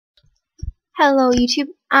Hello YouTube,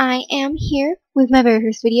 I am here with my very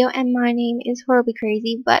first video and my name is horribly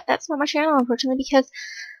crazy, but that's not my channel unfortunately because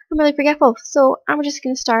I'm really forgetful. So I'm just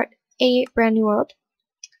going to start a brand new world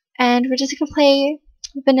and we're just going to play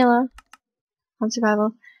vanilla on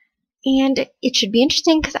survival, and it should be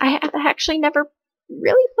interesting because I have actually never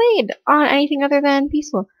really played on anything other than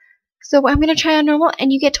peaceful. So I'm going to try on normal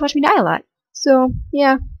and you get to watch me die a lot. So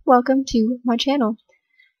yeah, welcome to my channel.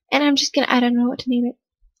 And I'm just going to, I don't know what to name it.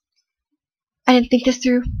 I didn't think this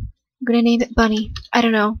through. I'm gonna name it Bunny. I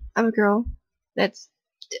don't know. I'm a girl. It's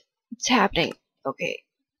happening. Okay.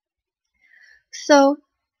 So,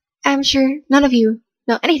 I'm sure none of you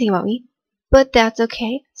know anything about me, but that's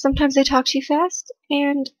okay. Sometimes I talk too fast,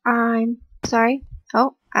 and I'm sorry.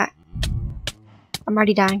 Oh, I'm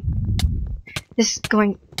already dying. This is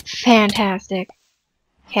going fantastic.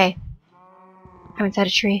 Okay. I'm inside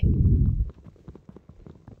a tree.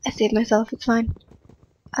 I saved myself. It's fine.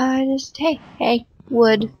 Hey,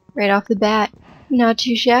 wood, right off the bat. Not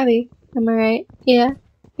too shabby, am I right? Yeah?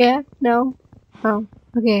 No? Oh,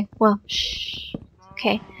 okay, well, shh.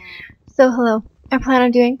 Okay, so hello. I plan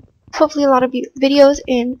on doing, hopefully, a lot of videos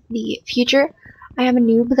in the future. I am a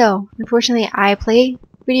noob, though. Unfortunately, I play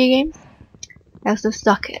video games. I also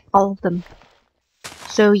suck at all of them.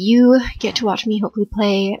 So you get to watch me hopefully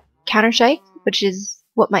play Counter-Strike, which is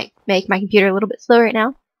what might make my computer a little bit slow right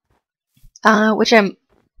now. Which I'm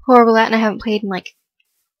horrible at and I haven't played in like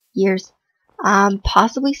years.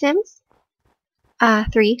 Possibly Sims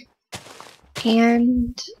 3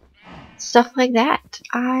 and stuff like that.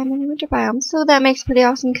 I'm in the winter biome, so that makes it pretty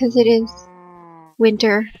awesome because it is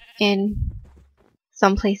winter in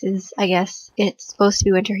some places. I guess it's supposed to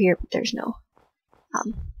be winter here, but there's no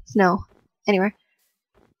snow anywhere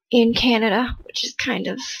in Canada, which is kind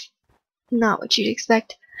of not what you'd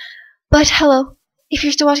expect. But hello. If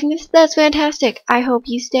you're still watching this, that's fantastic. I hope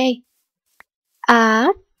you stay.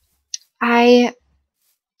 I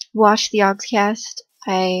watched the Ogscast.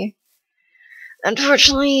 I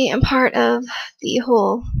unfortunately am part of the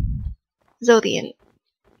whole Zoeya,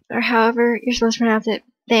 or however you're supposed to pronounce it,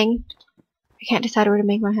 thing. I can't decide where to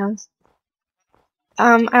make my house.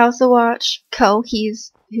 I also watch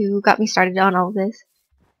he's who got me started on all of this,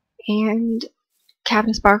 and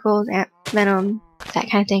Captain Sparkles, Aunt Venom, that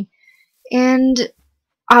kind of thing. And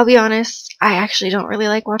I'll be honest, I actually don't really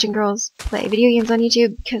like watching girls play video games on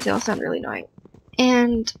YouTube because they all sound really annoying.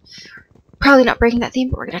 And probably not breaking that theme,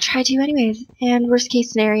 but we're gonna try to anyways. And worst case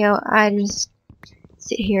scenario, I just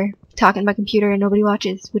sit here talking to my computer and nobody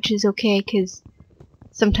watches, which is okay because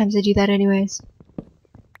sometimes I do that anyways.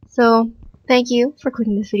 So, thank you for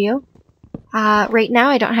clicking this video. Right now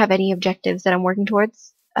I don't have any objectives that I'm working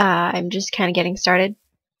towards. I'm just kind of getting started.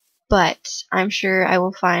 But I'm sure I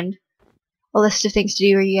will find a list of things to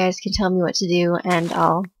do where you guys can tell me what to do and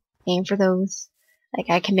I'll aim for those. Like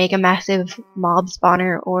I can make a massive mob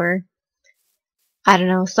spawner or I don't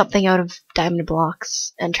know, something out of diamond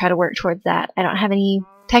blocks and try to work towards that. I don't have any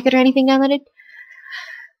Tekkit or anything downloaded,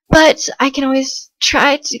 but I can always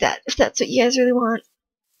try to do that if that's what you guys really want.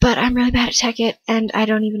 But I'm really bad at Tekkit and I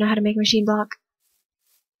don't even know how to make a machine block.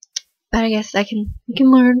 But I guess I can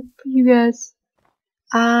learn from you guys.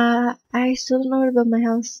 I still don't know where to build my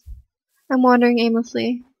house. I'm wandering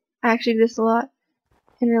aimlessly. I actually do this a lot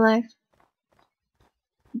in real life.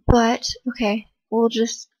 But, okay, we'll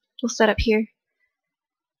set up here.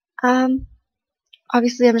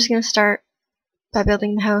 Obviously I'm just gonna start by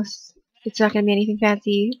building the house. It's not gonna be anything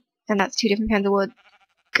fancy, and that's 2 different kinds of wood.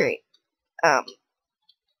 Great.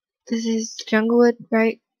 This is jungle wood,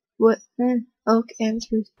 right? Oak and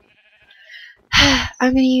spruce.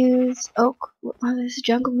 I'm gonna use oak. Oh, this is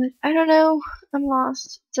jungle wood. I don't know. I'm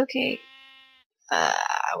lost. It's okay.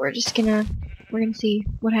 We're gonna see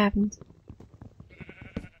what happens.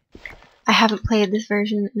 I haven't played this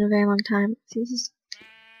version in a very long time. See,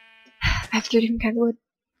 I have 3 different kinds of wood.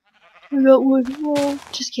 I got wood. Lol.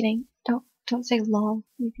 Just kidding. Don't say lol.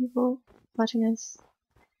 You people watching this.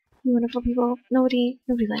 You wonderful people. Nobody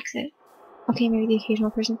likes it. Okay, maybe the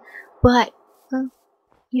occasional person. But, well,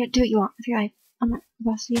 you know, do what you want with your life. I'm not the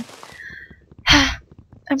boss of you.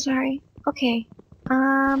 I'm sorry. Okay.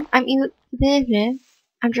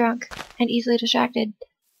 I'm drunk and easily distracted.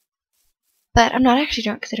 But I'm not actually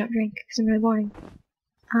drunk because I don't drink because I'm really boring.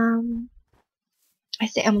 I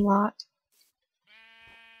say a lot.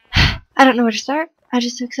 I don't know where to start. I'm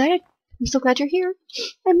just so excited. I'm so glad you're here.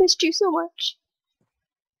 I missed you so much.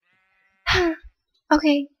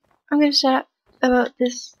 Okay, I'm gonna shut up about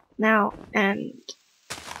this now and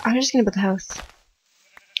I'm just gonna build the house.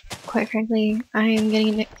 Quite frankly, I am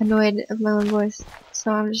getting annoyed of my own voice,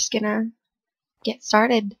 so I'm just gonna get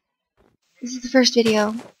started. This is the first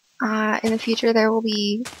video. In the future there will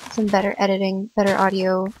be some better editing, better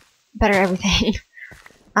audio, better everything.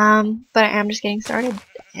 But I am just getting started,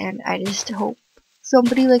 and I just hope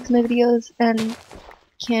somebody likes my videos and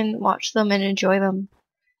can watch them and enjoy them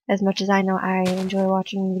as much as I know I enjoy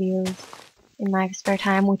watching videos in my spare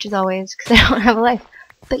time, which is always because I don't have a life.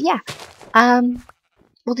 But yeah,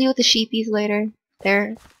 we'll deal with the sheepies later.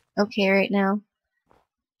 They're okay right now.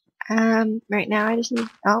 Right now I just need,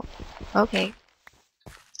 oh, okay.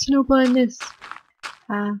 Snow blindness.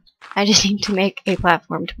 I just need to make a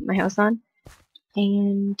platform to put my house on,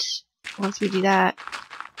 and once we do that,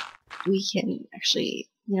 we can actually,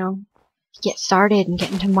 you know, get started and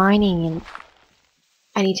get into mining, and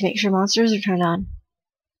I need to make sure monsters are turned on.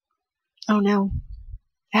 Oh no.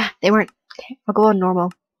 Ah, they weren't. Okay, I'll go on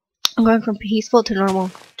normal. I'm going from peaceful to normal,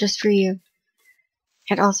 just for you.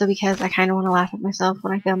 And also because I kind of want to laugh at myself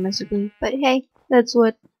when I fail miserably. But hey, that's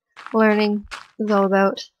what learning is all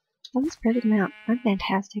about. Oh, this perfect mount. I'm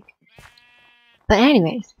fantastic. But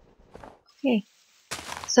anyways, okay.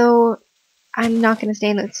 So, I'm not going to stay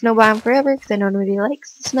in the snow biome forever because I know nobody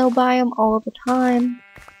likes the snow biome all the time.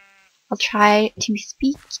 I'll try to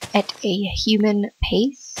speak at a human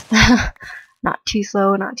pace. Not too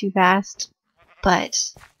slow, not too fast.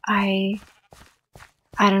 But I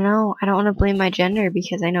don't know. I don't want to blame my gender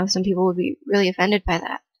because I know some people would be really offended by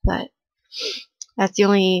that. But that's the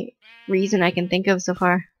only reason I can think of so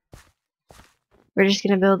far. We're just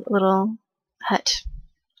going to build a little hut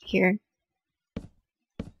here.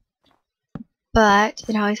 But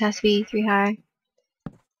it always has to be 3 high.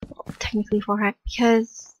 Well, technically 4 high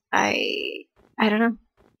because I don't know.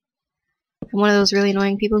 I'm one of those really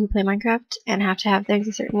annoying people who play Minecraft and have to have things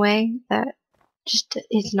a certain way that just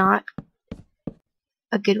is not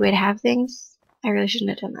a good way to have things. I really shouldn't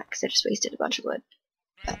have done that because I just wasted a bunch of wood.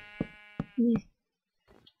 But yeah,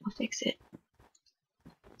 I'll fix it.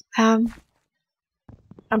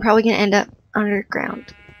 I'm probably gonna end up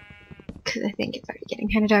underground because I think it's already getting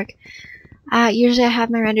kind of dark. Usually I have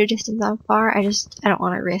my render distance on far. I don't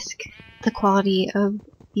want to risk the quality of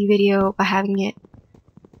the video by having it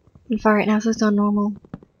on far right now, so it's on normal.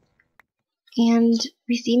 And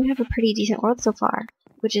we seem to have a pretty decent world so far,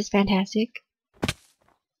 which is fantastic.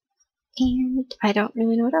 And I don't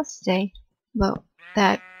really know what else to say about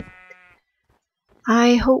that.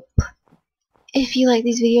 I hope if you like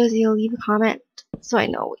these videos, you'll leave a comment so I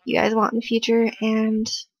know what you guys want in the future, and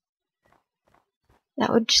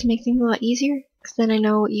that would just make things a lot easier, because then I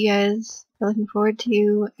know what you guys are looking forward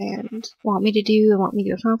to and want me to do and want me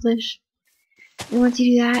to accomplish. And once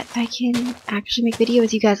you do that, I can actually make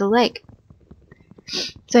videos you guys will like.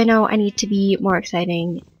 So I know I need to be more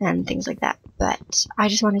exciting and things like that, but I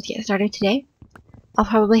just wanted to get started today. I'll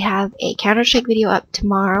probably have a Counter-Strike video up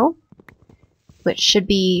tomorrow, which should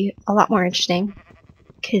be a lot more interesting,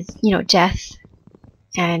 because, you know, death,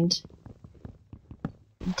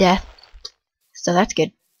 so that's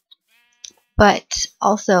good. But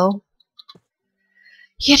also,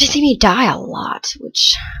 you get to see me die a lot,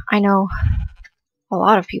 which I know a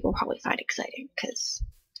lot of people probably find exciting, because,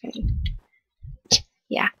 I mean,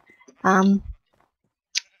 yeah. I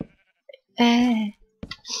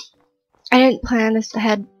didn't plan this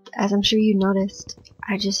ahead, as I'm sure you noticed.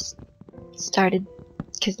 I just started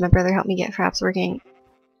because my brother helped me get fraps working,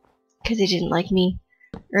 because he didn't like me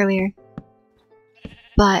earlier.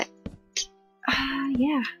 But,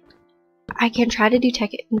 yeah. I can try to do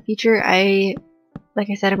Tekkit in the future. Like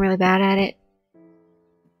I said, I'm really bad at it.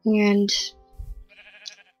 And,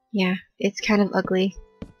 yeah, it's kind of ugly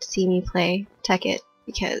to see me play Tekkit,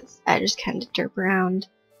 because I just kind of derp around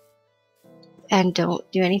and don't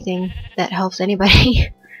do anything that helps anybody.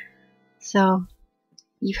 So,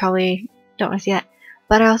 you probably don't want to see that.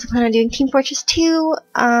 But I also plan on doing Team Fortress 2.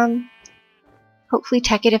 Hopefully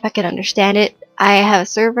Tekkit if I can understand it. I have a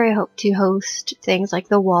server. I hope to host things like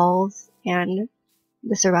the walls and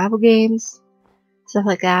the survival games, stuff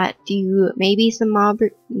like that. Do maybe some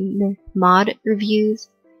mod reviews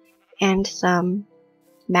and some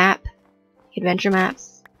adventure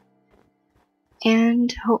maps.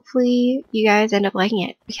 And hopefully you guys end up liking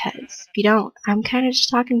it, because if you don't, I'm kind of just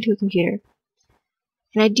talking to a computer.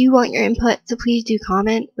 And I do want your input, so please do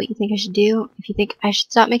comment what you think I should do. If you think I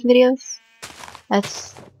should stop making videos,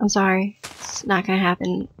 I'm sorry, it's not gonna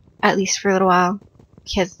happen, at least for a little while,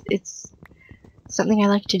 because it's something I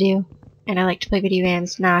like to do, and I like to play video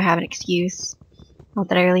games. Now I have an excuse. Not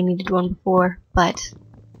that I really needed one before, but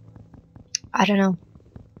I don't know.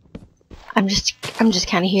 I'm just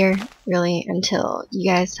kind of here, really, until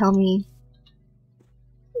you guys tell me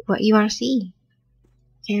what you want to see.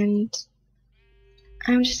 And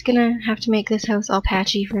I'm just gonna have to make this house all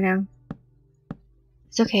patchy for now.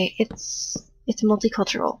 It's okay. It's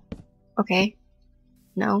multicultural. Okay?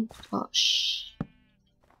 No? Well, shh.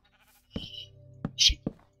 Shit.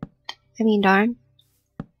 I mean, darn.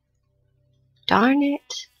 Darn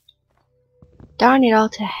it. Darn it all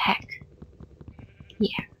to heck.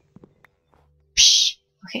 Yeah. Psh.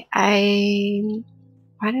 Okay,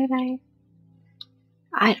 why did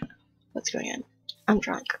I don't know what's going on. I'm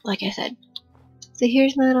drunk, like I said. So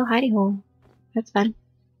here's my little hidey hole. That's fun.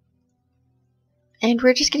 And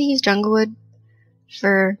we're just gonna use jungle wood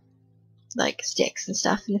for, like, sticks and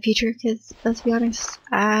stuff in the future, because, let's be honest,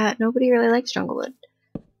 nobody really likes jungle wood.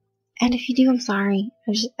 And if you do, I'm sorry.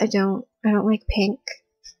 I don't like pink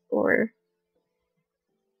or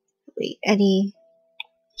any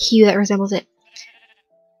hue that resembles it.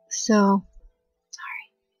 So,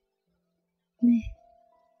 sorry.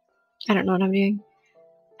 I don't know what I'm doing,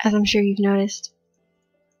 as I'm sure you've noticed.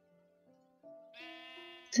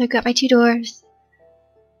 So I've got my 2 doors.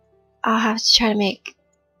 I'll have to try to make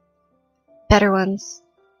better ones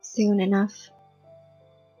soon enough.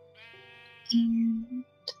 And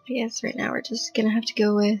I guess right now we're just gonna have to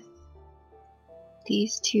go with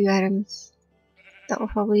these 2 items. That will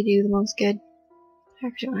probably do the most good. I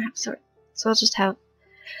actually don't have sort, so I'll just have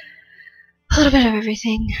a little bit of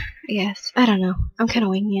everything, I guess. I don't know. I'm kind of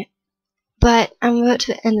winging it. But I'm about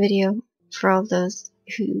to end the video for all of those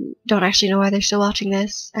who don't actually know why they're still watching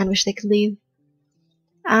this and wish they could leave.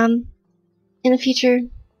 In the future,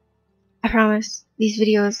 I promise, these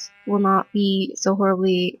videos will not be so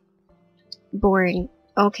horribly boring.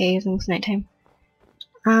 Okay, it's almost nighttime.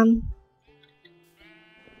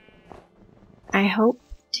 I hope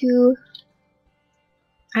to,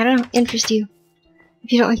 I don't know, interest you.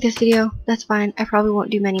 If you don't like this video, that's fine. I probably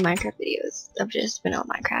won't do many Minecraft videos of just vanilla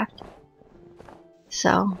Minecraft.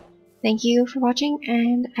 So, thank you for watching,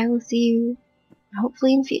 and I will see you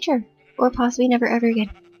hopefully in the future. Or possibly never ever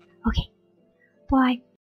again. Okay, bye.